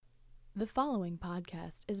The following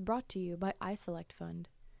podcast is brought to you by iSelect Fund.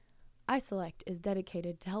 iSelect is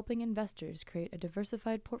dedicated to helping investors create a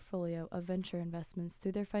diversified portfolio of venture investments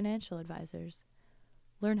through their financial advisors.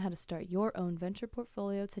 Learn how to start your own venture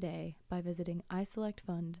portfolio today by visiting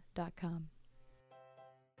iselectfund.com.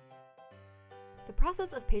 The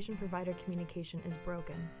process of patient-provider communication is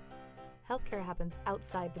broken. Healthcare happens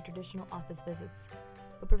outside the traditional office visits,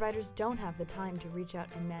 but providers don't have the time to reach out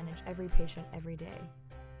and manage every patient every day.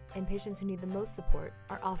 And patients who need the most support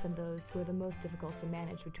are often those who are the most difficult to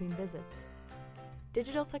manage between visits.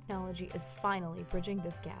 Digital technology is finally bridging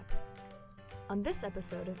this gap. On this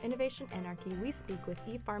episode of Innovation Anarchy, we speak with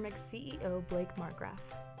Epharmix CEO Blake Marggraff.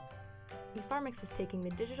 Epharmix is taking the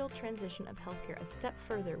digital transition of healthcare a step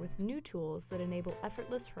further with new tools that enable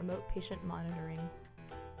effortless remote patient monitoring,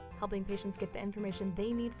 helping patients get the information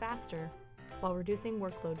they need faster while reducing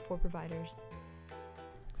workload for providers.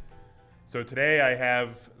 So today I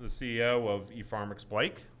have the CEO of Epharmix,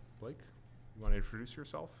 Blake. Blake, you want to introduce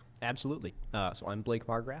yourself? Absolutely. So I'm Blake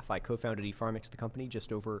Marggraff. I co-founded Epharmix, the company,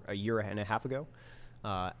 just over a year and a half ago,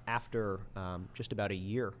 after just about a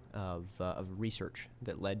year of research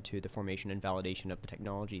that led to the formation and validation of the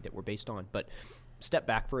technology that we're based on. But step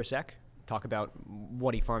back for a sec, talk about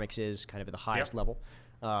what Epharmix is kind of at the highest level.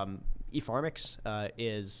 Epharmix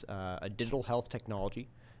is a digital health technology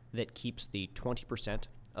that keeps the 20%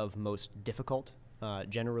 of most difficult,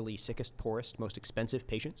 generally sickest, poorest, most expensive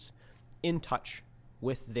patients in touch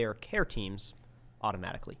with their care teams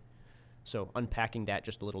automatically. So unpacking that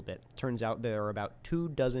just a little bit, turns out there are about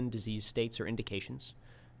 24 disease states or indications,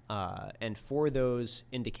 and for those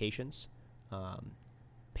indications,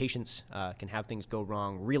 patients can have things go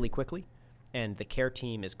wrong really quickly, and the care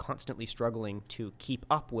team is constantly struggling to keep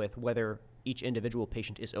up with whether each individual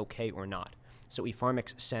patient is okay or not. So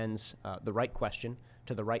Epharmix sends the right question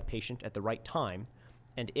to the right patient at the right time,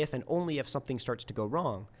 and if and only if something starts to go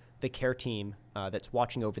wrong, the care team that's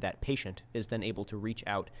watching over that patient is then able to reach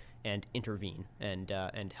out and intervene and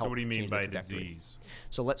help. So what do you mean by trajectory. Disease?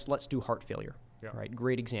 So let's do heart failure. Yeah. Right,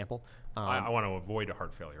 great example. I want to avoid a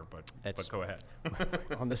heart failure, but go ahead.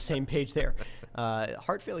 On the same page there.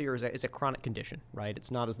 Heart failure is a chronic condition, right? It's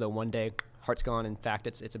not as though one day heart's gone. In fact,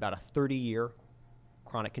 it's about a 30-year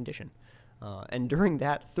chronic condition. And during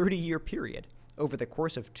that 30-year period, over the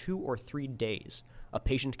course of 2 or 3 days, a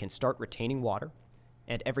patient can start retaining water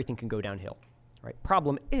and everything can go downhill. Right?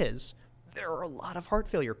 Problem is, there are a lot of heart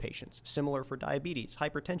failure patients, similar for diabetes,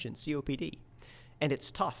 hypertension, COPD. And it's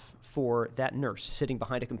tough for that nurse sitting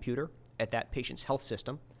behind a computer at that patient's health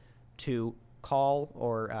system to call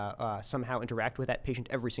or somehow interact with that patient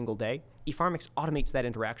every single day. Epharmix automates that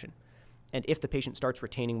interaction. And if the patient starts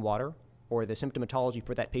retaining water or the symptomatology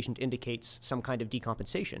for that patient indicates some kind of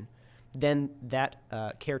decompensation, then that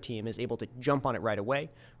care team is able to jump on it right away,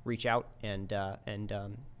 reach out and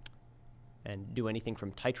do anything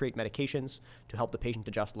from titrate medications to help the patient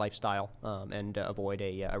adjust lifestyle and avoid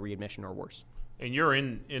a readmission or worse. And you're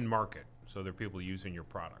in market, so there are people using your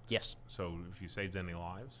product. Yes. So if you saved any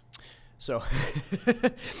lives? So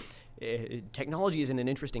technology is in an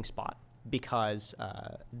interesting spot because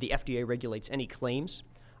the FDA regulates any claims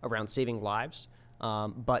around saving lives.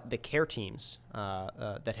 But the care teams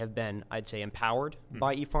that have been, I'd say, empowered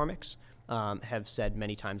by Epharmix have said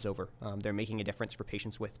many times over they're making a difference for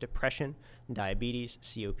patients with depression, diabetes,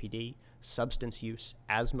 COPD, substance use,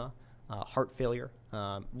 asthma, heart failure,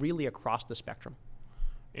 really across the spectrum.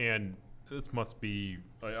 And this must be,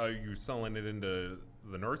 are you selling it into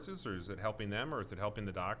the nurses, or is it helping them, or is it helping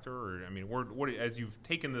the doctor? Or, I mean, what as you've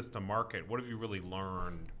taken this to market, what have you really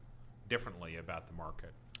learned differently about the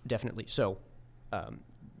market? Definitely. So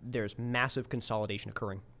there's massive consolidation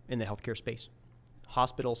occurring in the healthcare space.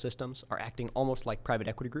 Hospital systems are acting almost like private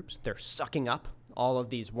equity groups. They're sucking up all of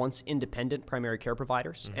these once independent primary care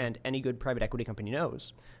providers, and any good private equity company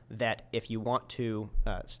knows that if you want to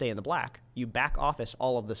stay in the black, you back office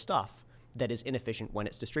all of the stuff that is inefficient when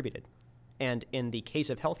it's distributed. And in the case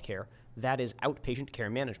of healthcare, that is outpatient care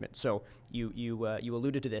management. So you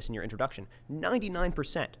alluded to this in your introduction.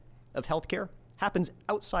 99% of healthcare happens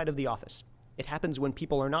outside of the office. It happens when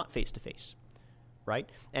people are not face-to-face, right?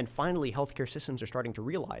 And finally, healthcare systems are starting to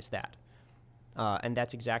realize that. And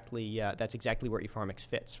that's exactly where Epharmix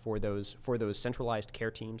fits for those centralized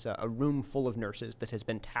care teams, a room full of nurses that has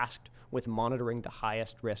been tasked with monitoring the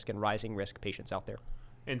highest risk and rising risk patients out there.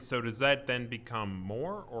 And so does that then become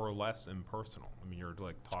more or less impersonal? I mean, you're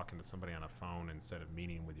like talking to somebody on a phone instead of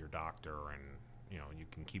meeting with your doctor, and you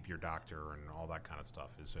can keep your doctor and all that kind of stuff.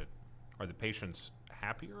 Are the patients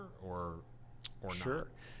happier, or or Sure.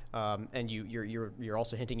 And you're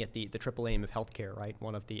also hinting at the triple aim of healthcare, right?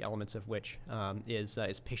 One of the elements of which is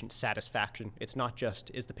patient satisfaction. It's not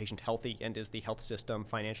just is the patient healthy and is the health system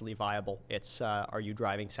financially viable. It's are you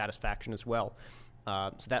driving satisfaction as well?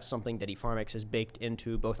 So that's something that Epharmix has baked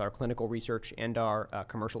into both our clinical research and our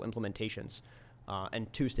commercial implementations.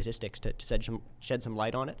 And two statistics to shed some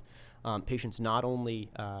light on it. Patients not only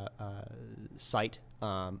cite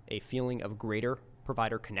a feeling of greater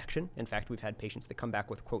provider connection. In fact, we've had patients that come back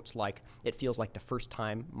with quotes like, "It feels like the first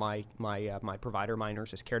time my provider, my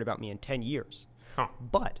nurse, has cared about me in 10 years." Huh.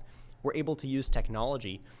 But we're able to use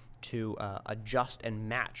technology to adjust and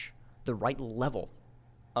match the right level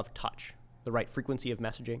of touch, the right frequency of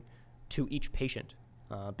messaging to each patient,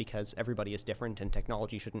 because everybody is different and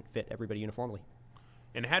technology shouldn't fit everybody uniformly.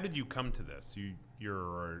 And how did you come to this?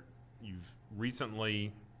 You've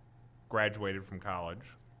recently graduated from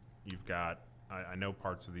college. You've got, I know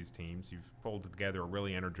parts of these teams. You've pulled together a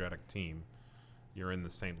really energetic team. You're in the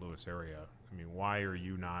St. Louis area. I mean, why are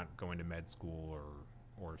you not going to med school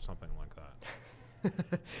or something like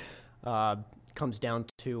that? Comes down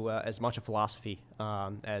to as much a philosophy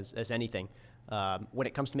as anything. When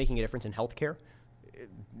it comes to making a difference in healthcare,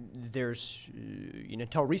 there's,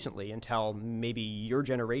 until recently, until maybe your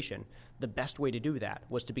generation, the best way to do that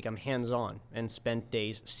was to become hands-on and spend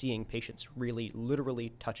days seeing patients, really,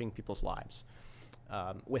 literally touching people's lives.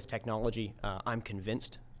 With technology, I'm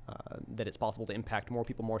convinced that it's possible to impact more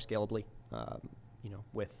people more scalably,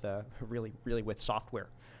 with really with software.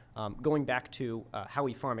 Going back to how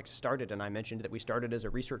Epharmix started, and I mentioned that we started as a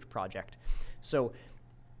research project. So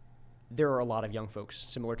there are a lot of young folks,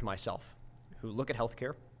 similar to myself, who look at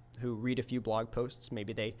healthcare, who read a few blog posts.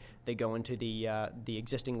 Maybe they go into the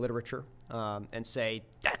existing literature and say,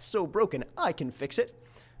 "That's so broken, I can fix it,"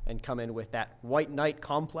 and come in with that white knight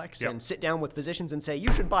complex and sit down with physicians and say,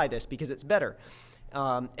 "You should buy this because it's better."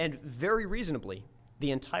 And very reasonably,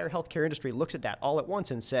 the entire healthcare industry looks at that all at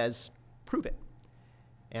once and says, "Prove it."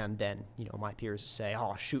 And then, my peers say,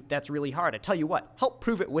 "Oh, shoot, that's really hard. I tell you what, help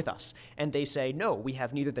prove it with us." And they say, "No, we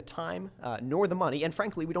have neither the time nor the money. And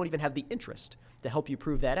frankly, we don't even have the interest to help you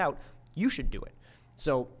prove that out. You should do it."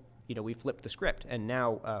 So, we flipped the script. And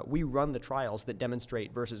now we run the trials that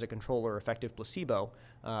demonstrate versus a control or effective placebo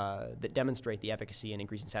that demonstrate the efficacy and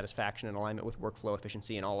increase in satisfaction and alignment with workflow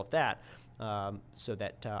efficiency and all of that so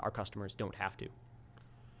that our customers don't have to.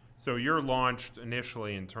 So you're launched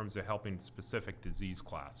initially in terms of helping specific disease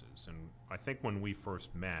classes. And I think when we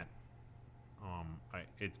first met,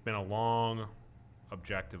 it's been a long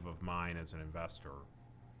objective of mine as an investor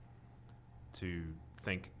to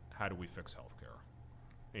think, how do we fix healthcare?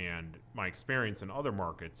 And my experience in other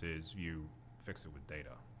markets is you fix it with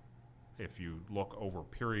data. If you look over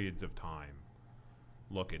periods of time,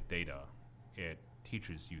 look at data, it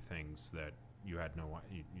teaches you things that you had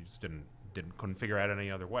you just couldn't figure out any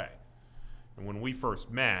other way. And when we first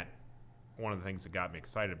met, one of the things that got me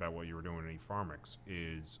excited about what you were doing at Epharmix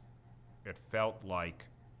is it felt like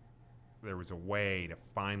there was a way to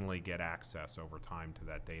finally get access over time to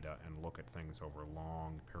that data and look at things over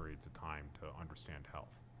long periods of time to understand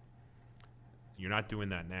health. You're not doing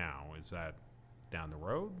that now. Is that down the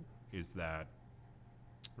road? Is that,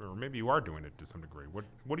 or maybe you are doing it to some degree. What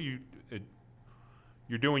do you,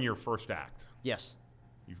 you're doing your first act. Yes.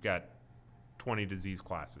 You've got 20 disease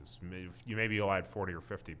classes. Maybe you'll add 40 or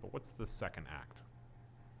 50, but what's the second act?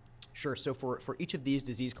 Sure. So for each of these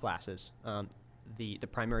disease classes, the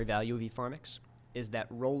primary value of Epharmix is that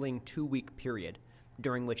rolling 2-week period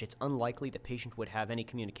during which it's unlikely the patient would have any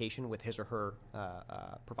communication with his or her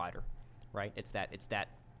provider, right? It's that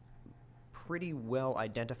pretty well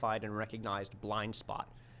identified and recognized blind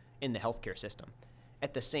spot in the healthcare system.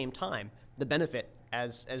 At the same time, the benefit,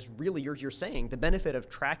 as really you're saying, the benefit of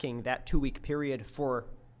tracking that 2-week period for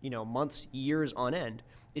months, years on end,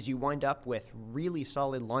 is you wind up with really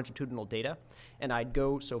solid longitudinal data. And I'd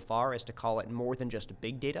go so far as to call it more than just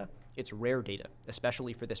big data. It's rare data,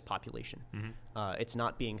 especially for this population. Mm-hmm. It's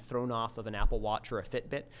not being thrown off of an Apple Watch or a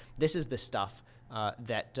Fitbit. This is the stuff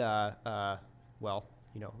that,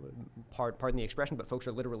 pardon the expression, but folks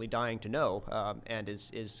are literally dying to know, and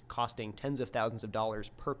is costing tens of thousands of dollars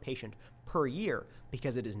per patient per year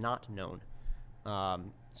because it is not known.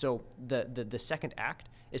 So the second act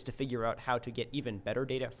is to figure out how to get even better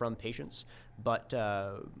data from patients, but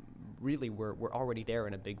really we're already there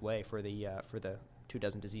in a big way for the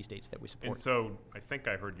 24 disease states that we support. And so I think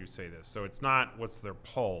I heard you say this. So it's not what's their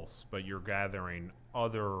pulse, but you're gathering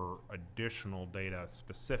other additional data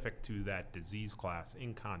specific to that disease class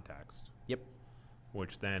in context. Yep.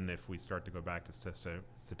 which then if we start to go back to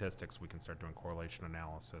statistics, we can start doing correlation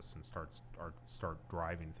analysis and start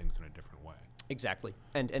driving things in a different way. Exactly.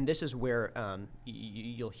 And this is where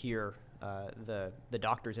you'll hear the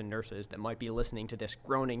doctors and nurses that might be listening to this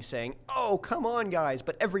groaning saying, oh, come on, guys,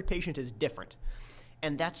 but every patient is different.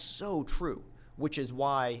 And that's so true, which is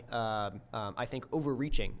why I think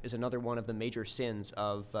overreaching is another one of the major sins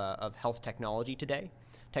of health technology today.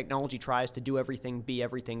 Technology tries to do everything, be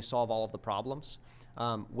everything, solve all of the problems,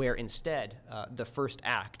 where instead the first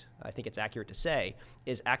act, I think it's accurate to say,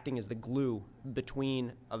 is acting as the glue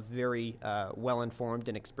between a very well-informed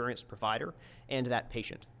and experienced provider and that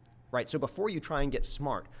patient. Right? So before you try and get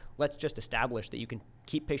smart, let's just establish that you can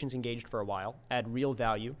keep patients engaged for a while, add real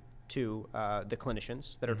value to the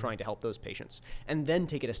clinicians that are trying to help those patients, and then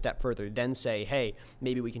take it a step further, then say, hey,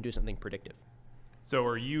 maybe we can do something predictive. So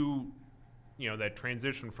are you know, that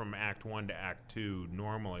transition from Act 1 to Act 2,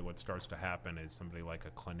 normally what starts to happen is somebody like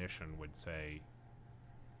a clinician would say,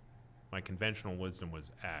 my conventional wisdom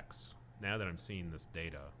was X. Now that I'm seeing this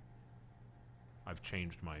data, I've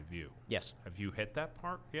changed my view. Yes. Have you hit that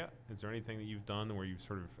part yet? Is there anything that you've done where you've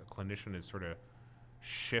sort of, a clinician has sort of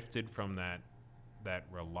shifted from that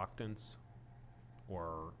reluctance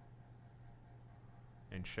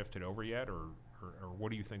and shifted over yet? Or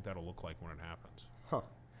what do you think that'll look like when it happens?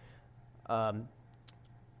 I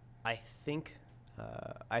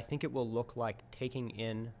think it will look like taking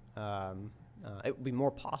in. It will be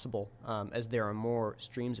more possible as there are more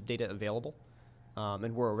streams of data available,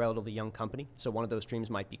 and we're a relatively young company. So one of those streams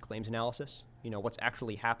might be claims analysis. You know, what's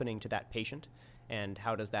actually happening to that patient, and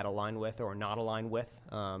how does that align with or not align with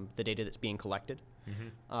the data that's being collected.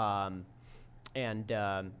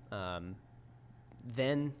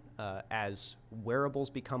 Then as wearables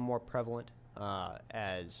become more prevalent,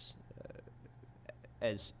 as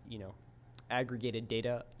you know, aggregated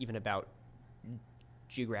data, even about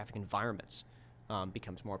geographic environments,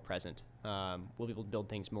 becomes more present. We'll be able to build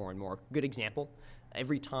things more and more. Good example: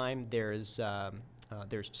 every time there's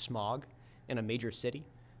smog in a major city,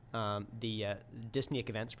 the dyspneic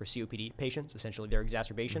events for COPD patients, essentially their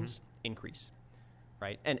exacerbations, increase.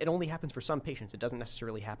 Right, and it only happens for some patients. It doesn't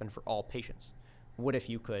necessarily happen for all patients. What if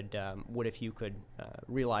you could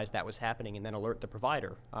realize that was happening and then alert the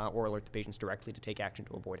provider or alert the patients directly to take action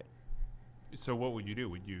to avoid it? So what would you do?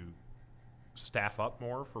 Would you staff up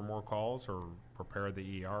more for more calls, or prepare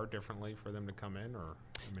the ER differently for them to come in? Or,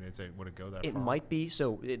 I mean, would it go that far? It might be.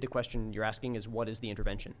 So the question you're asking is, what is the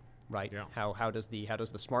intervention, right? Yeah. How does the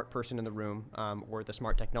smart person in the room or the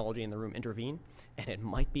smart technology in the room intervene? And it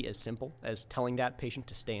might be as simple as telling that patient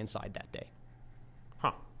to stay inside that day.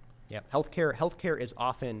 Huh. Yeah, healthcare is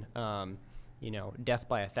often, death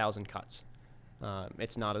by 1,000 cuts.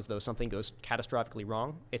 It's not as though something goes catastrophically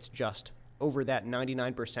wrong. It's just over that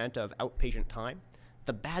 99% of outpatient time,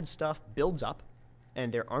 the bad stuff builds up,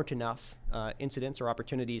 and there aren't enough incidents or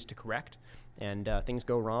opportunities to correct, and things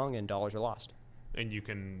go wrong, and dollars are lost. And you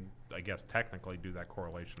can, I guess, technically do that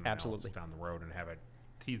correlation analysis down the road and have it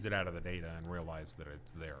tease it out of the data and realize that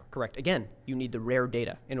it's there. Correct. Again, you need the rare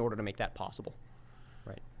data in order to make that possible.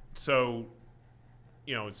 Right. So,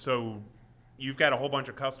 you've got a whole bunch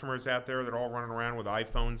of customers out there that are all running around with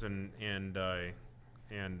iPhones and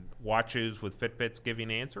watches with Fitbits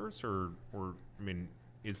giving answers, or I mean,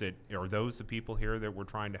 are those the people here that we're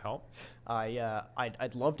trying to help?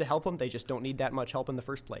 I'd love to help them. They just don't need that much help in the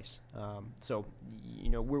first place. So,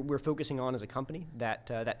 we're focusing on as a company that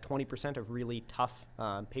 20% of really tough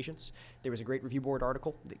patients. There was a great review board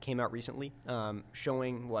article that came out recently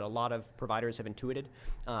showing what a lot of providers have intuited.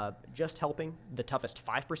 Just helping the toughest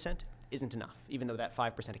 5% isn't enough, even though that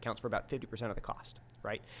 5% accounts for about 50% of the cost,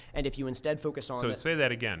 right? And if you instead focus on... So say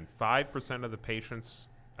that again, 5% of the patients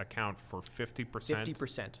account for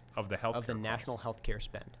 50% of the healthcare of the national healthcare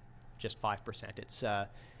spend, just 5%.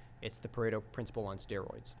 It's the Pareto principle on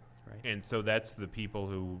steroids, right? And so that's the people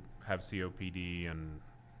who have COPD and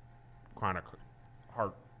chronic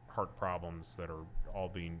heart problems that are all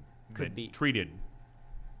being treated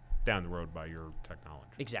down the road by your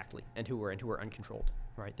technology. Exactly, and who are uncontrolled,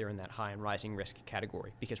 right? They're in that high and rising risk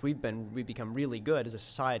category because we've become really good as a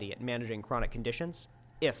society at managing chronic conditions.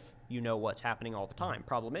 If you know what's happening all the time.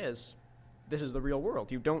 Problem is, this is the real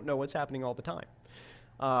world. You don't know what's happening all the time.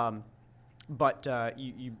 But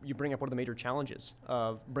you bring up one of the major challenges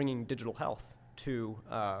of bringing digital health to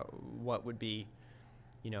what would be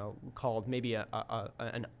called maybe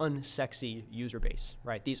an unsexy user base,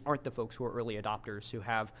 right? These aren't the folks who are early adopters who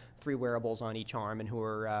have 3 wearables on each arm and who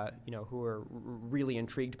are really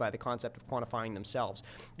intrigued by the concept of quantifying themselves.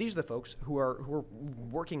 These are the folks who are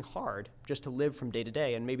working hard just to live from day to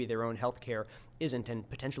day, and maybe their own healthcare isn't and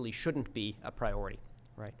potentially shouldn't be a priority,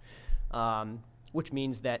 right? Which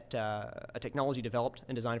means that a technology developed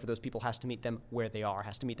and designed for those people has to meet them where they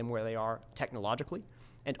are technologically,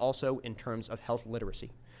 and also in terms of health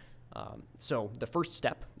literacy. So the first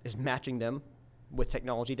step is matching them with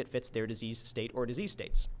technology that fits their disease state or disease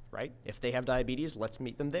states, right? If they have diabetes, let's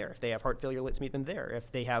meet them there. If they have heart failure, let's meet them there.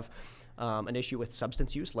 If they have an issue with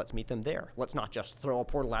substance use, let's meet them there. Let's not just throw a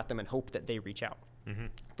portal at them and hope that they reach out. Mm-hmm.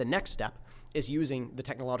 The next step is using the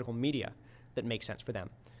technological media that makes sense for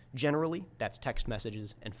them. Generally, that's text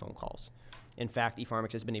messages and phone calls. In fact,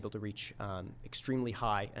 Epharmix has been able to reach extremely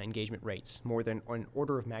high engagement rates, more than an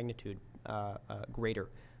order of magnitude greater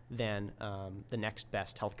than the next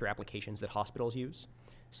best healthcare applications that hospitals use,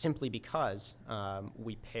 simply because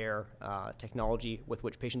we pair technology with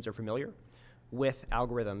which patients are familiar with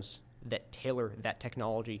algorithms that tailor that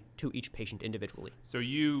technology to each patient individually. So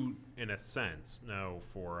you, in a sense, know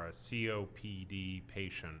for a COPD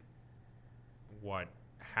patient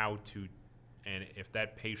how to, and if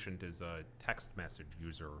that patient is a text message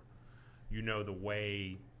user, you know the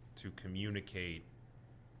way to communicate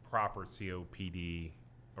proper COPD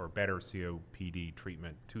or better COPD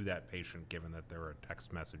treatment to that patient, given that they're a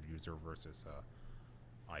text message user versus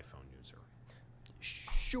a iPhone user.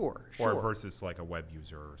 Sure. Or versus like a web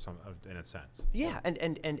user or some, in a sense. Yeah,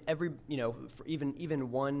 and every, for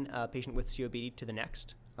even one patient with COPD to the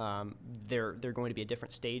next, they're going to be at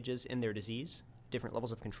different stages in their disease, different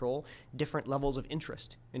levels of control, different levels of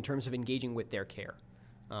interest in terms of engaging with their care.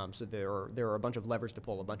 So there are a bunch of levers to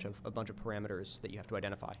pull, a bunch of parameters that you have to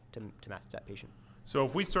identify to match that patient. So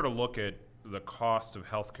if we sort of look at the cost of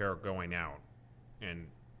healthcare going out, and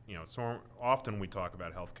so often we talk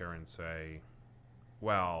about healthcare and say,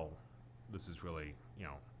 well, this is really,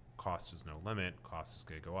 cost is no limit, cost is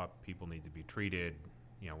going to go up, people need to be treated,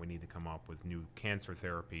 we need to come up with new cancer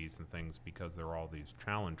therapies and things because there are all these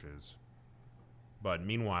challenges. But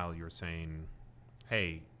meanwhile, you're saying,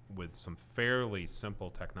 hey, with some fairly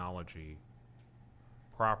simple technology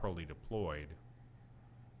properly deployed,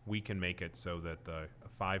 we can make it so that the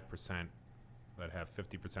 5% that have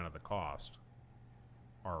 50% of the cost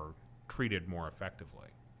are treated more effectively.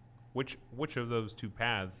 Which of those two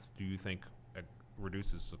paths do you think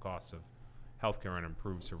reduces the cost of healthcare and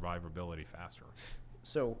improves survivability faster?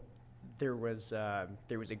 So there was a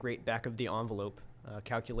great back of the envelope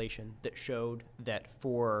calculation that showed that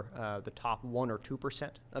for the top 1 or 2%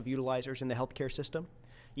 of utilizers in the healthcare system,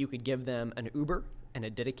 you could give them an Uber and a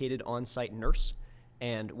dedicated on-site nurse,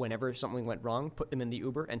 and whenever something went wrong, put them in the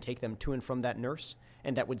Uber and take them to and from that nurse,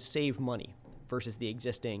 and that would save money versus the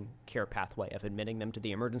existing care pathway of admitting them to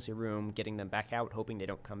the emergency room, getting them back out, hoping they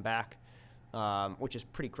don't come back, which is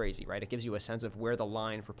pretty crazy, right? It gives you a sense of where the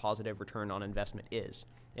line for positive return on investment is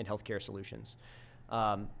in healthcare solutions.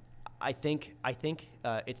 I think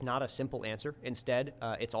it's not a simple answer. Instead,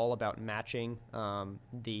 it's all about matching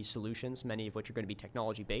the solutions, many of which are going to be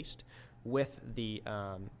technology-based, with the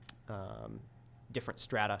different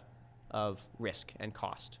strata of risk and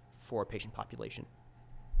cost for a patient population.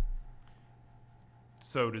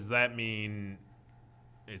 So does that mean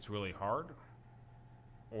it's really hard?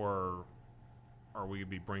 Or are we going to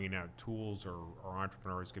be bringing out tools, or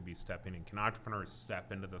entrepreneurs could be stepping in? Can entrepreneurs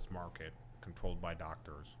step into this market controlled by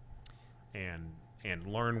doctors and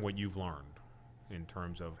learn what you've learned in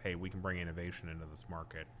terms of, hey, we can bring innovation into this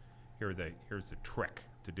market. Here's the trick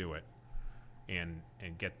to do it, and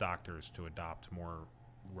get doctors to adopt more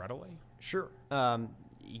readily? Sure.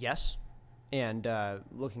 Yes. And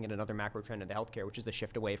looking at another macro trend in the healthcare, which is the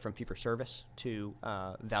shift away from fee-for-service to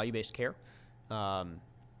value-based care,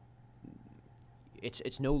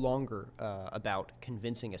 it's no longer about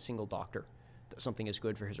convincing a single doctor that something is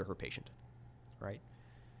good for his or her patient, right?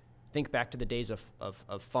 Think back to the days of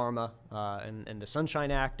pharma and the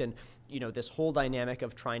Sunshine Act, and this whole dynamic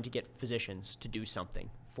of trying to get physicians to do something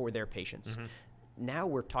for their patients. Mm-hmm. Now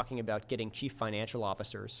we're talking about getting chief financial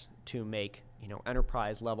officers to make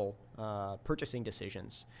enterprise level purchasing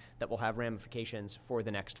decisions that will have ramifications for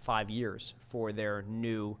the next 5 years for their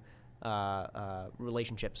new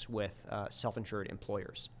relationships with self-insured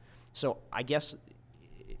employers. So I guess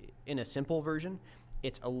in a simple version,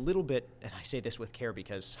 it's a little bit, and I say this with care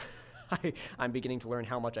because I'm beginning to learn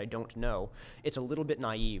how much I don't know, it's a little bit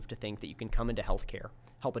naive to think that you can come into healthcare,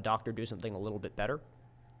 help a doctor do something a little bit better,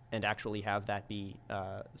 and actually have that be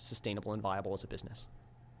sustainable and viable as a business.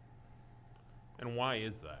 And why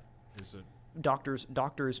is that? Is it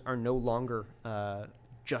Doctors are no longer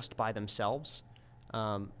just by themselves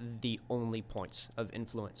the only points of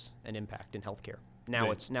influence and impact in healthcare.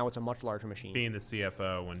 Now it's a much larger machine. being the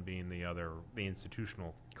CFO and being the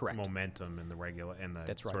institutional Correct. momentum and the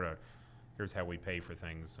That's right. sort of here's how we pay for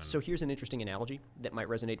things. And So here's an interesting analogy that might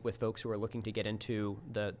resonate with folks who are looking to get into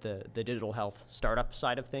the digital health startup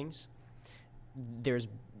side of things. There's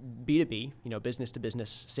B2B, business to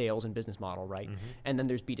business sales and business model, right? Mm-hmm. And then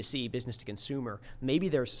there's B2C, business to consumer. Maybe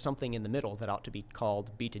there's something in the middle that ought to be called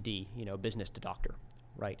B2D, business to doctor,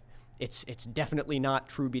 right? It's definitely not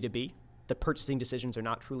true B2B. The purchasing decisions are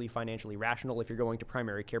not truly financially rational if you're going to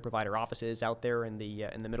primary care provider offices out there in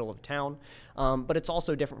the middle of town. But it's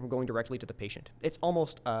also different from going directly to the patient. It's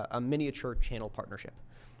almost a miniature channel partnership.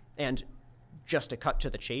 And just to cut to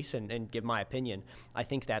the chase and give my opinion, I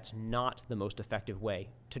think that's not the most effective way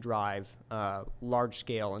to drive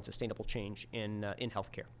large-scale and sustainable change in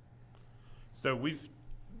healthcare. So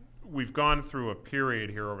we've gone through a period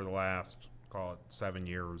here over the last, call it 7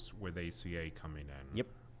 years, with ACA coming in. Yep.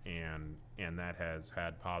 And that has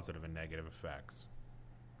had positive and negative effects.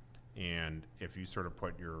 And if you sort of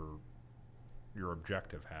put your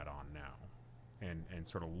objective hat on now and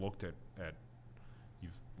sort of looked at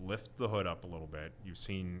you've lifted the hood up a little bit, you've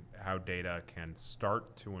seen how data can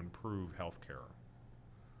start to improve healthcare.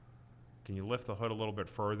 Can you lift the hood a little bit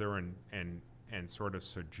further and sort of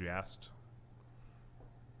suggest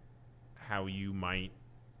how you might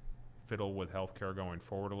fiddle with healthcare going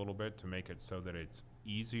forward a little bit to make it so that it's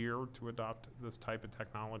easier to adopt this type of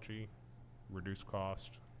technology, reduce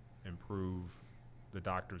cost, improve the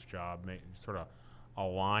doctor's job, sort of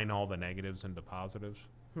align all the negatives into positives?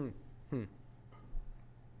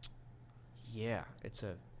 Yeah,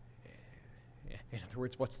 in other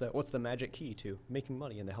words, what's the magic key to making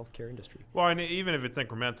money in the healthcare industry? Well, and even if it's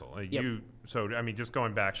incremental, Yep. Just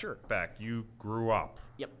going back, Sure. you grew up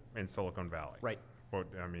Yep. in Silicon Valley. Right. Well,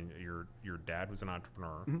 your dad was an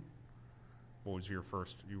entrepreneur. Mm-hmm. What was your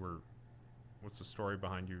first, what's the story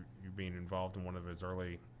behind you being involved in one of his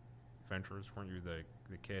early ventures? Weren't you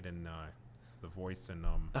the kid in The Voice and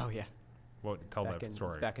Oh yeah. Tell that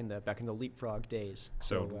story. Back in the Leapfrog days.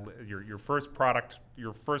 So your first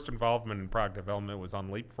involvement in product development was on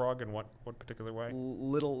Leapfrog, in what particular way?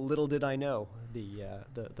 Little did I know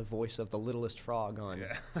the voice of the littlest frog on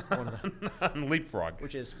one of the, on Leapfrog,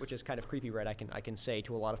 which is kind of creepy, right? I can say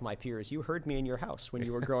to a lot of my peers, you heard me in your house when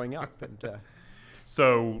you were growing up, and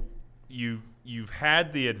so you've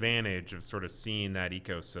had the advantage of sort of seeing that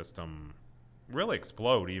ecosystem really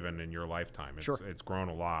explode even in your lifetime. It's grown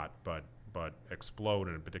a lot, but explode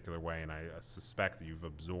in a particular way, and I suspect that you've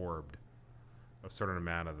absorbed a certain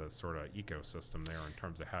amount of the sort of ecosystem there in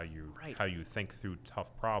terms of how you think through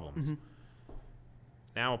tough problems. Mm-hmm.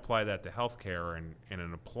 Now apply that to healthcare, and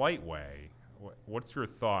in a polite way, what's your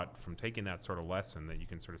thought from taking that sort of lesson that you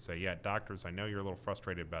can sort of say, yeah, doctors, I know you're a little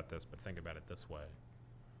frustrated about this, but think about it this way.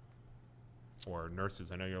 Or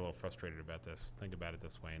nurses, I know you're a little frustrated about this, think about it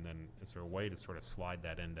this way. And then is there a way to sort of slide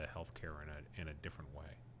that into healthcare in a different way?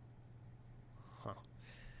 Huh.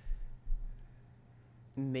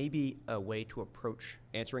 Maybe a way to approach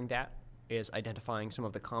answering that is identifying some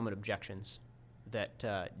of the common objections that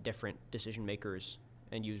different decision makers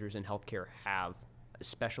and users in healthcare have,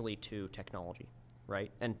 especially to technology,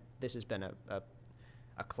 right? And this has been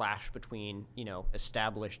a clash between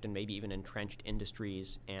established and maybe even entrenched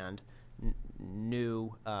industries and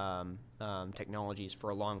new technologies for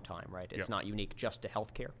a long time, right? It's not unique just to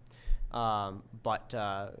healthcare. But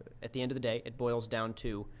at the end of the day, it boils down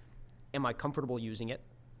to, am I comfortable using it?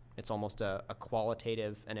 It's almost a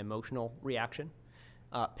qualitative and emotional reaction,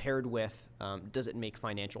 paired with, does it make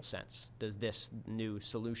financial sense? Does this new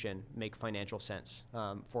solution make financial sense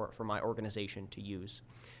for my organization to use?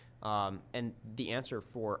 And the answer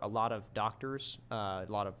for a lot of doctors, a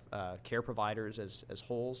lot of care providers as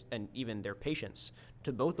wholes, and even their patients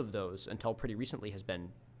to both of those until pretty recently has been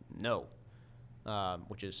no.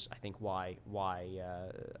 Which is, I think, why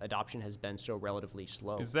adoption has been so relatively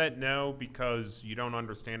slow. Is that no because you don't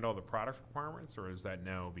understand all the product requirements, or is that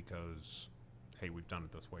no because, hey, we've done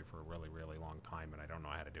it this way for a really, really long time, and I don't know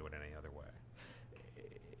how to do it any other way?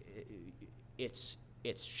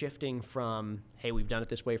 It's shifting from, hey, we've done it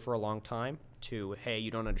this way for a long time, to, hey, you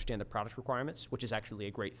don't understand the product requirements, which is actually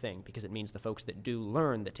a great thing because it means the folks that do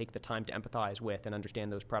learn, that take the time to empathize with and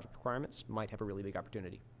understand those product requirements, might have a really big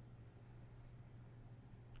opportunity.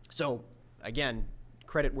 So, again,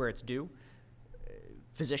 credit where it's due.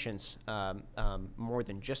 Physicians, more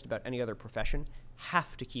than just about any other profession,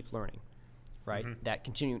 have to keep learning, right? Mm-hmm. That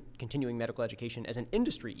continuing medical education as an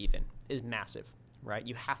industry even is massive, right?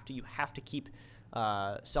 You have to keep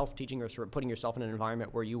self-teaching or sort of putting yourself in an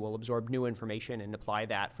environment where you will absorb new information and apply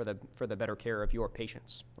that for the better care of your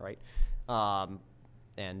patients, right?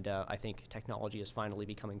 And I think technology is finally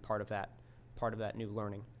becoming part of that new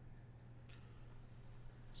learning.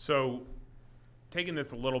 So, taking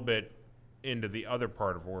this a little bit into the other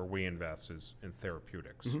part of where we invest is in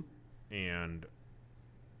therapeutics, and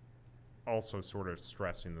also sort of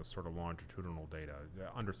stressing this sort of longitudinal data,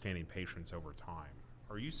 understanding patients over time.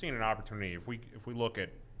 Are you seeing an opportunity, if we look at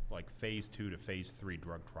like phase 2 to phase 3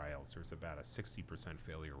 drug trials, there's about a 60%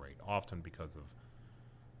 failure rate, often because of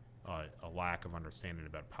a lack of understanding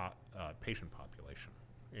about patient population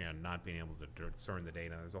and not being able to discern the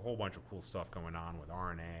data. There's a whole bunch of cool stuff going on with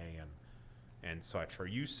RNA and such. Are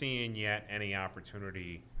you seeing yet any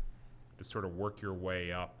opportunity to sort of work your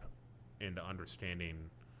way up into understanding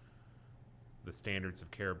the standards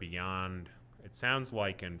of care beyond? It sounds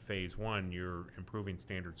like in phase 1 you're improving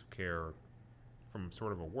standards of care from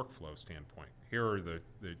sort of a workflow standpoint. Here are the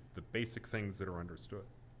basic things that are understood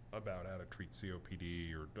about how to treat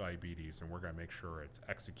COPD or diabetes, and we're going to make sure it's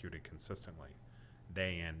executed consistently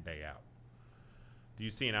day in, day out. Do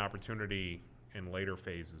you see an opportunity in later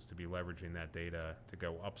phases to be leveraging that data to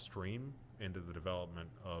go upstream into the development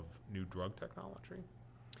of new drug technology?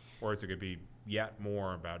 Or is it going to be yet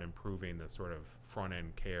more about improving the sort of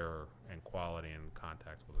front-end care and quality and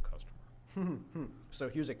contact with the customer? So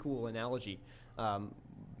here's a cool analogy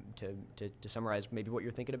to summarize maybe what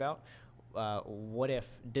you're thinking about. What if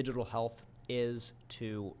digital health is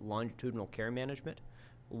to longitudinal care management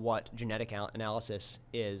what genetic analysis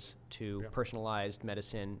is to personalized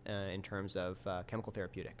medicine in terms of chemical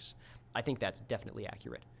therapeutics? I think that's definitely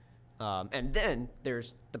accurate. And then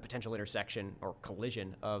there's the potential intersection or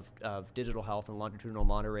collision of digital health and longitudinal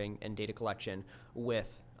monitoring and data collection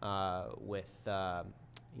with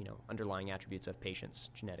underlying attributes of patients,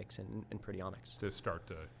 genetics and proteomics. To start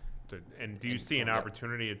to and do you see an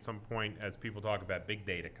opportunity at some point as people talk about big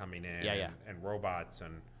data coming in and robots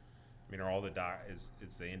and I mean, are all is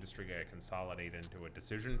the industry going to consolidate into a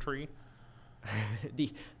decision tree?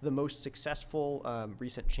 The most successful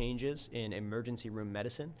recent changes in emergency room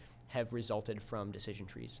medicine have resulted from decision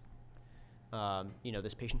trees.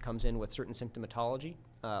 This patient comes in with certain symptomatology.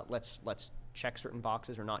 Let's check certain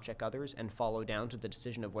boxes or not check others and follow down to the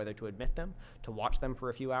decision of whether to admit them, to watch them for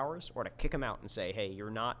a few hours, or to kick them out and say, hey,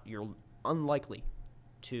 you're unlikely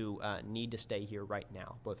to need to stay here right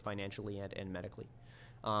now, both financially and medically.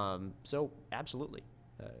 So absolutely.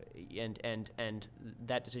 And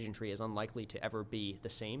that decision tree is unlikely to ever be the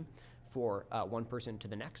same for one person to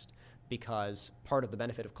the next, because part of the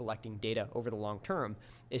benefit of collecting data over the long term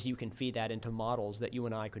is you can feed that into models that you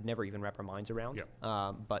and I could never even wrap our minds around.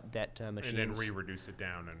 But that machines... And then re-reduce it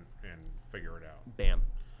down and figure it out. Bam.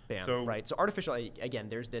 So, right. So artificial, again,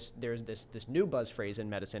 there's this new buzz phrase in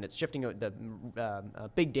medicine. It's shifting.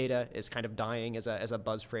 The big data is kind of dying as a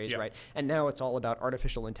buzz phrase, right? And now it's all about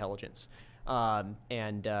artificial intelligence. Can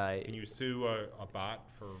you sue a bot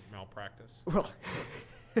for malpractice? Well,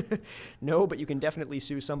 no, but you can definitely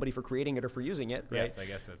sue somebody for creating it or for using it, right? Yes, I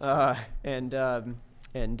guess that's right.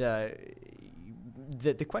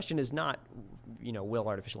 The question is not, will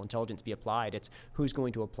artificial intelligence be applied? It's who's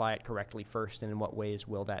going to apply it correctly first, and in what ways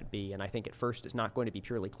will that be? And I think at first it's not going to be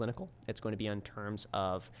purely clinical. It's going to be in terms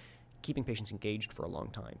of keeping patients engaged for a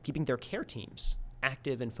long time, keeping their care teams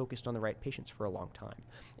active and focused on the right patients for a long time.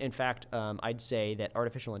 In fact, I'd say that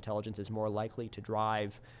artificial intelligence is more likely to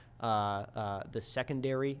drive the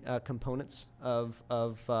secondary components of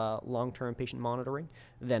long-term patient monitoring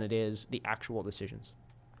than it is the actual decisions.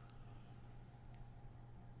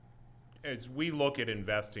 As we look at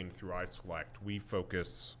investing through iSelect, we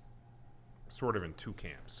focus sort of in two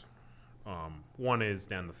camps. One is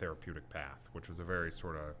down the therapeutic path, which is a very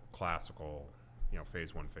sort of classical,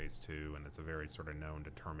 phase 1, phase 2, and it's a very sort of known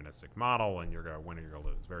deterministic model, and you're going to win or you're going to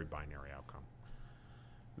lose, very binary outcome.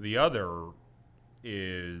 The other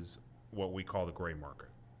is what we call the gray market.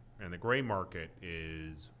 And the gray market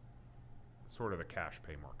is sort of the cash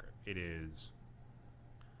pay market. It is,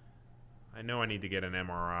 I know I need to get an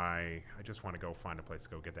MRI. I just want to go find a place to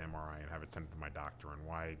go get the MRI and have it sent to my doctor. And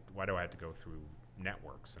why do I have to go through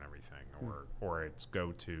networks and everything? Or it's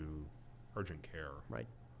go to urgent care. Right.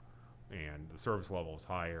 And the service level is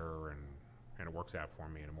higher and it works out for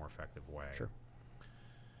me in a more effective way. Sure.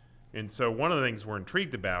 And so one of the things we're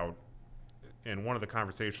intrigued about, and one of the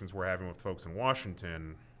conversations we're having with folks in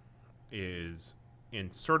Washington, is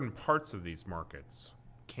in certain parts of these markets,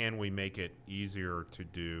 can we make it easier to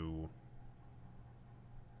do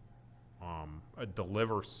a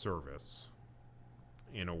deliver service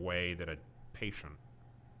in a way that a patient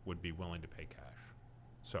would be willing to pay cash?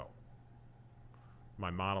 So my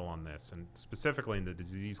model on this, and specifically in the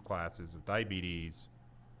disease classes of diabetes,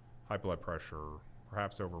 high blood pressure,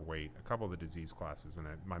 perhaps overweight, a couple of the disease classes. And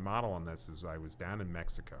my model on this is I was down in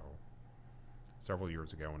Mexico several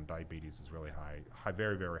years ago, and diabetes is really high,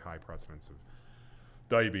 very, very high precedence of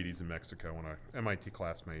diabetes in Mexico. And an MIT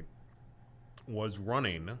classmate was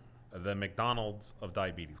running the McDonald's of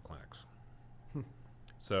diabetes clinics.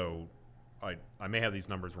 So I may have these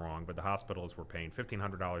numbers wrong, but the hospitals were paying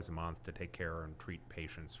 $1,500 a month to take care and treat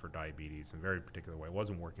patients for diabetes in a very particular way. It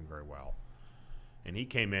wasn't working very well. And he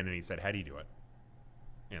came in and he said, how do you do it?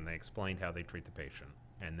 And they explained how they treat the patient.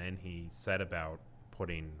 And then he set about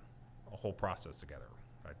putting a whole process together.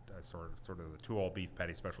 I sort of the 2 all-beef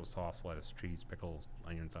patty, special sauce, lettuce, cheese, pickles,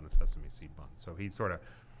 onions on a sesame seed bun. So he sort of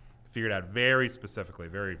figured out very specifically,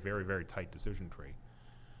 very, very, very tight decision tree.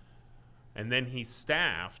 And then he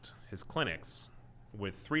staffed his clinics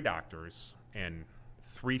with 3 doctors and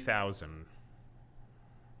 3,000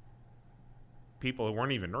 people who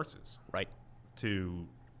weren't even nurses. Right. To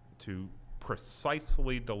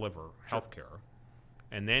precisely deliver healthcare.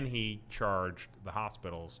 And then he charged the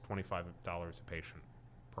hospitals $25 a patient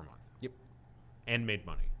per month. Yep. And made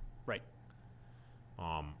money. Right.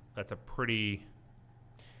 That's a pretty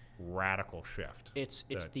radical shift. It's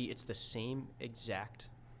the same exact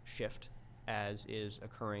shift as is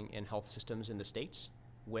occurring in health systems in the States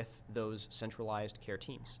with those centralized care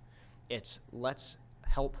teams. It's let's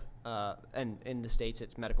help, and in the States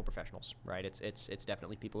it's medical professionals, right? It's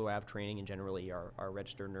definitely people who have training and generally are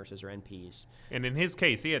registered nurses or NPs. And in his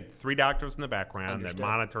case, he had 3 doctors in the background Understood. that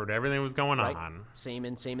monitored everything that was going Right. on. Same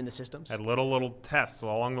in the systems. Had little tests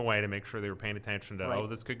along the way to make sure they were paying attention to, Right.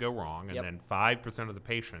 this could go wrong. And Yep. then 5% of the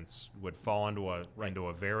patients would fall into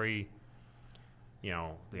a very,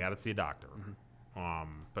 they got to see a doctor.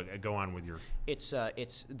 But go on with your... It's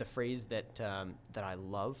the phrase that I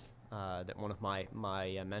love, that one of my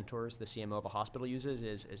mentors, the CMO of a hospital, uses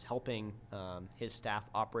is helping his staff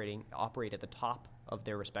operate at the top of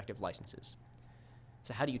their respective licenses.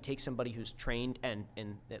 So how do you take somebody who's trained and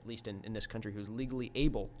at least in this country, who's legally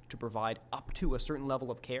able to provide up to a certain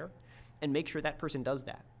level of care and make sure that person does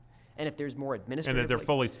that? And if there's more administrative... And that they're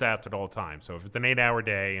fully staffed at all times. So if it's an 8-hour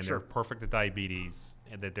day and Sure. they're perfect at diabetes,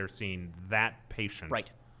 and that they're seeing that patient Right.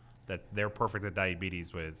 that they're perfect at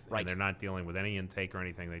diabetes with, Right. and they're not dealing with any intake or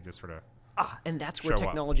anything, they just sort of... And that's where show up.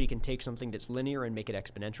 technology can take something that's linear and make it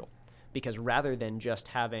exponential. Because rather than just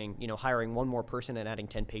having, hiring one more person and adding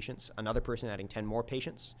 10 patients, another person adding 10 more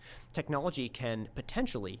patients, technology can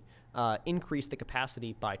potentially increase the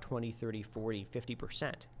capacity by 20, 30, 40,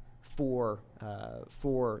 50% for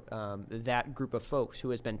that group of folks who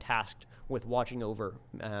has been tasked with watching over,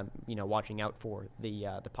 watching out for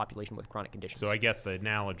the population with chronic conditions. So I guess the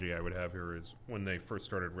analogy I would have here is when they first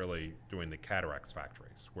started really doing the cataracts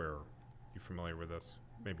factories, where you familiar with this?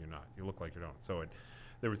 Maybe you're not. You look like you don't. So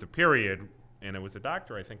there was a period, and it was a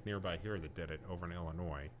doctor, I think, nearby here that did it over in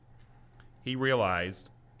Illinois. He realized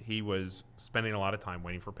he was spending a lot of time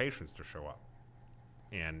waiting for patients to show up.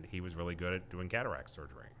 And he was really good at doing cataract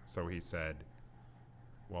surgery. So he said,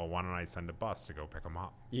 well, why don't I send a bus to go pick them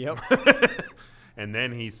up? Yep. And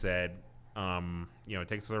then he said, it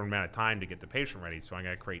takes a certain amount of time to get the patient ready, so I'm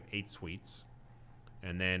going to create 8 suites.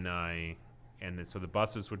 And then so the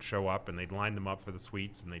buses would show up, and they'd line them up for the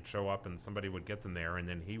suites, and they'd show up, and somebody would get them there, and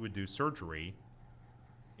then he would do surgery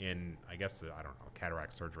in, I guess,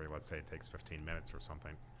 cataract surgery, let's say it takes 15 minutes or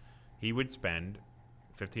something. He would spend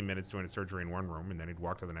 15 minutes doing a surgery in one room, and then he'd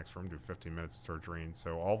walk to the next room, do 15 minutes of surgery, and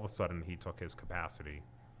so all of a sudden he took his capacity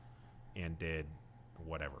and did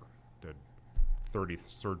 30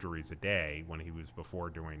 surgeries a day when he was before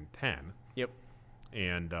doing 10. Yep.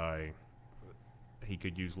 And he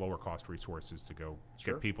could use lower cost resources to go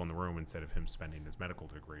Sure. get people in the room instead of him spending his medical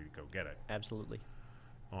degree to go get it. Absolutely.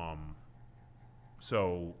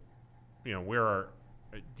 So,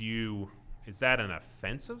 is that an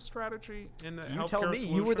offensive strategy in the healthcare You tell me.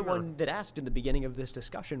 solution? You were the or- one that asked in the beginning of this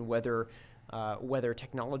discussion whether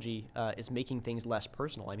technology is making things less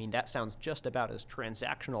personal. I mean, that sounds just about as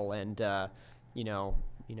transactional and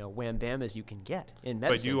wham bam as you can get in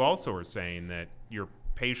medicine. But you also are saying that your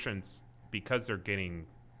patients, because they're getting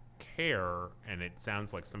care, and it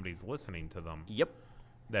sounds like somebody's listening to them. Yep.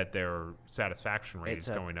 That their satisfaction rate is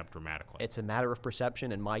going up dramatically. It's a matter of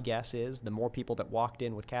perception, and my guess is the more people that walked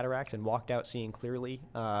in with cataracts and walked out seeing clearly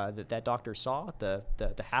that doctor saw, the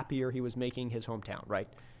happier he was making his hometown. Right?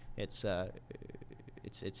 It's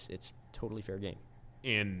totally fair game.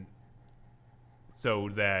 And so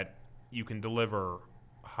that you can deliver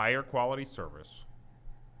higher quality service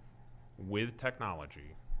with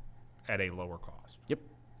technology at a lower cost. Yep.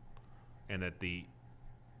 And that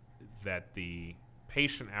that the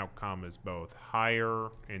patient outcome is both higher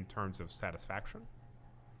in terms of satisfaction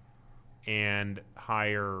and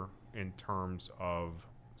higher in terms of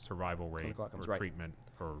survival rate Clinical outcomes, or right. treatment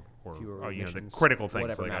or Fewer the admissions, critical things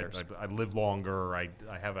whatever like matters. I live longer, I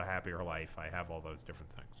have a happier life, I have all those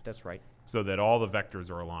different things. That's right. So that all the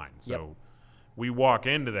vectors are aligned. So Yep. we walk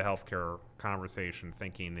into the healthcare conversation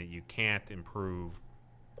thinking that you can't improve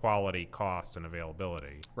quality, cost, and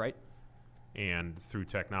availability. Right. And through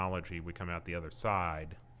technology, we come out the other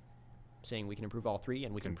side. Saying we can improve all three,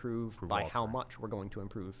 and we can prove improve by all how three. much we're going to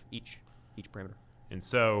improve each parameter. And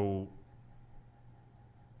so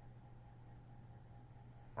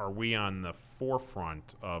are we on the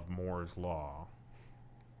forefront of Moore's Law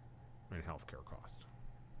in healthcare cost?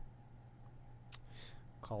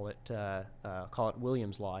 Call it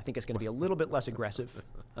Williams' Law. I think it's going to be a little bit less aggressive,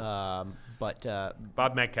 but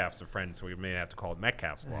Bob Metcalf's a friend, so we may have to call it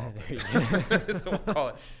Metcalf's Law. there you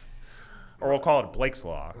go. So we'll call it Blake's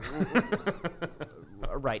Law.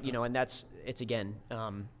 Right. And it's again,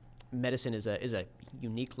 medicine is a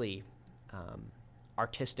uniquely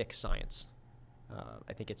artistic science.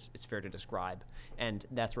 I think it's fair to describe, and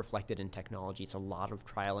that's reflected in technology. It's a lot of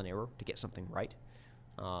trial and error to get something right,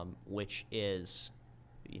 which is,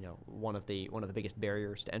 one of the biggest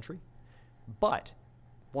barriers to entry. But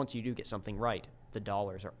once you do get something right, the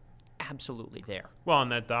dollars are absolutely there. Well,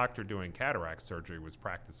 and that doctor doing cataract surgery was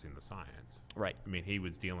practicing the science. Right. I mean, he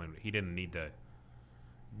didn't need to.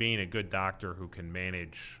 Being a good doctor who can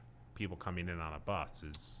manage people coming in on a bus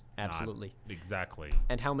is Absolutely. not exactly.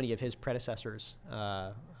 And how many of his predecessors,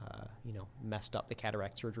 messed up the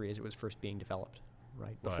cataract surgery as it was first being developed,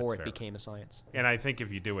 right? Well, Before that's it fair. became a science. And I think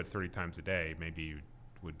if you do it 30 times a day, maybe you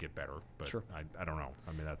would get better. But Sure. I don't know.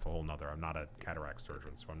 I mean, that's a whole nother. I'm not a cataract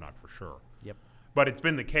surgeon, so I'm not for sure. Yep. But it's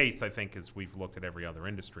been the case, I think, as we've looked at every other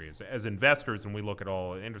industry. As investors, and we look at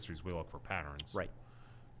all industries, we look for patterns. Right.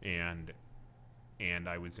 And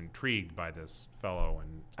I was intrigued by this fellow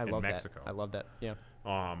in Mexico. I love that. Yeah.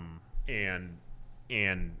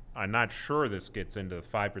 And I'm not sure this gets into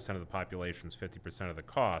 5% of the population's 50% of the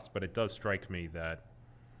cost, but it does strike me that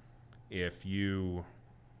if you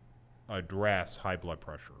address high blood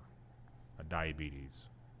pressure, diabetes,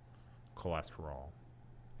 cholesterol,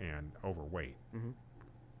 and overweight,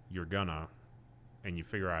 you're gonna, and you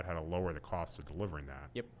figure out how to lower the cost of delivering that.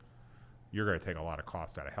 Yep. You're going to take a lot of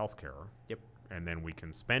cost out of healthcare. Yep. And then we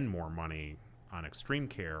can spend more money on extreme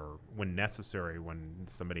care when necessary, when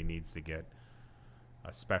somebody needs to get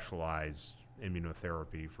a specialized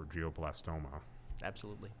immunotherapy for glioblastoma.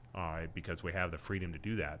 Absolutely. Because we have the freedom to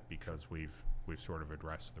do that because we've sort of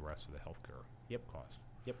addressed the rest of the healthcare cost.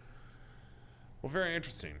 Yep. Well, very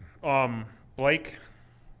interesting. Blake,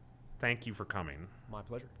 thank you for coming. My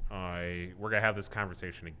pleasure. We're going to have this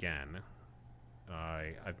conversation again.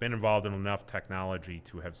 I've been involved in enough technology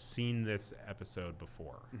to have seen this episode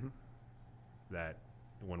before. That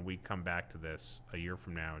when we come back to this a year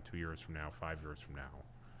from now, 2 years from now, 5 years from now,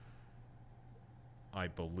 I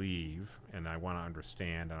believe, and I want to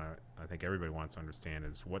understand, I think everybody wants to understand,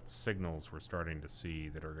 is what signals we're starting to see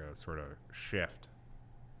that are going to sort of shift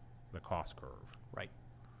the cost curve. Right.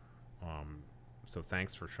 So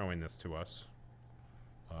thanks for showing this to us,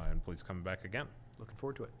 and please come back again. Looking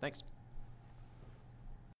forward to it. Thanks.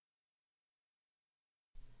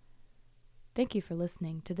 Thank you for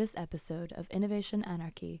listening to this episode of Innovation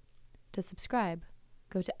Anarchy. To subscribe,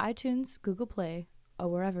 go to iTunes, Google Play, or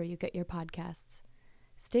wherever you get your podcasts.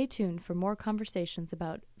 Stay tuned for more conversations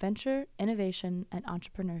about venture, innovation, and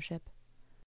entrepreneurship.